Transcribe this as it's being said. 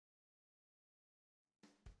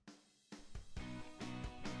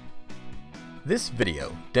This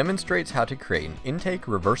video demonstrates how to create an intake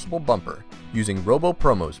reversible bumper using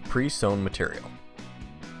RoboPromo's pre-sewn material.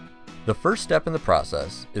 The first step in the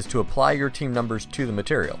process is to apply your team numbers to the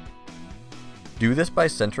material. Do this by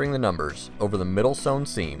centering the numbers over the middle sewn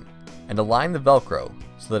seam and align the Velcro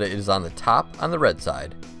so that it is on the top on the red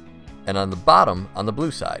side and on the bottom on the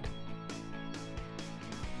blue side.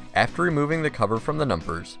 After removing the cover from the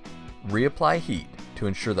numbers, reapply heat to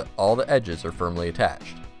ensure that all the edges are firmly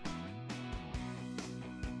attached.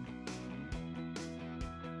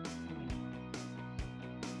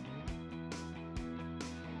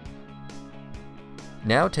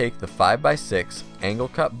 Now take the 5x6 angle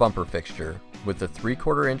cut bumper fixture with the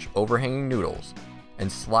 3/4 inch overhanging noodles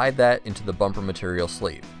and slide that into the bumper material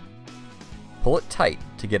sleeve. Pull it tight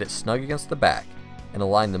to get it snug against the back and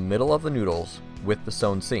align the middle of the noodles with the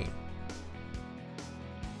sewn seam.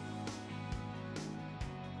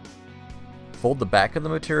 Fold the back of the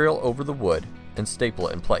material over the wood and staple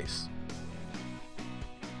it in place.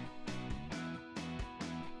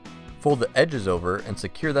 Fold the edges over and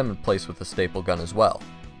secure them in place with the staple gun as well.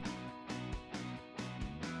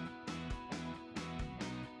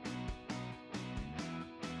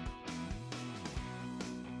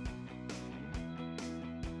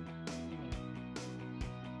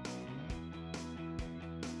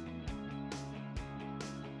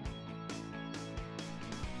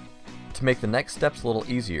 To make the next steps a little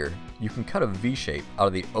easier, you can cut a V shape out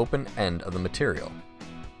of the open end of the material.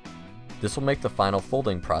 This will make the final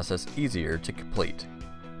folding process easier to complete.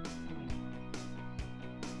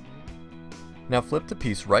 Now flip the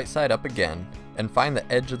piece right side up again and find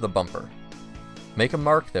the edge of the bumper. Make a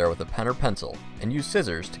mark there with a pen or pencil and use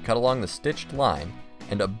scissors to cut along the stitched line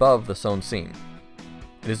and above the sewn seam.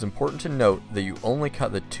 It is important to note that you only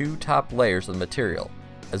cut the 2 top layers of the material,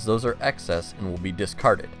 as those are excess and will be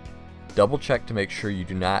discarded. Double check to make sure you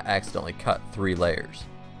do not accidentally cut 3 layers.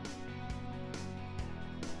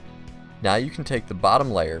 Now you can take the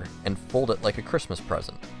bottom layer and fold it like a Christmas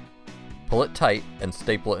present. Pull it tight and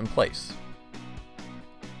staple it in place.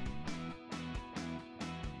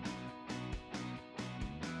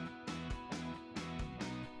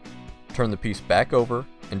 Turn the piece back over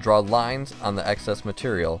and draw lines on the excess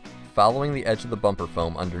material, following the edge of the bumper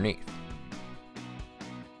foam underneath.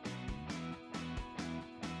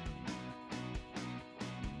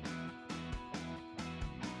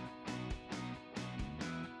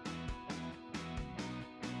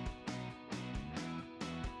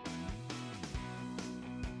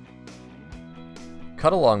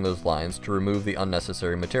 Cut along those lines to remove the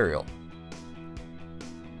unnecessary material.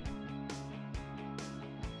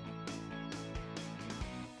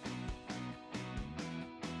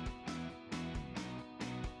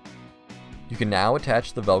 You can now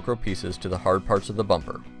attach the Velcro pieces to the hard parts of the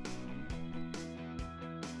bumper.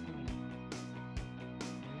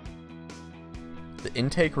 The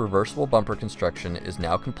intake reversible bumper construction is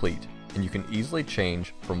now complete, and you can easily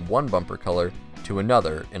change from one bumper color to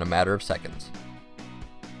another in a matter of seconds.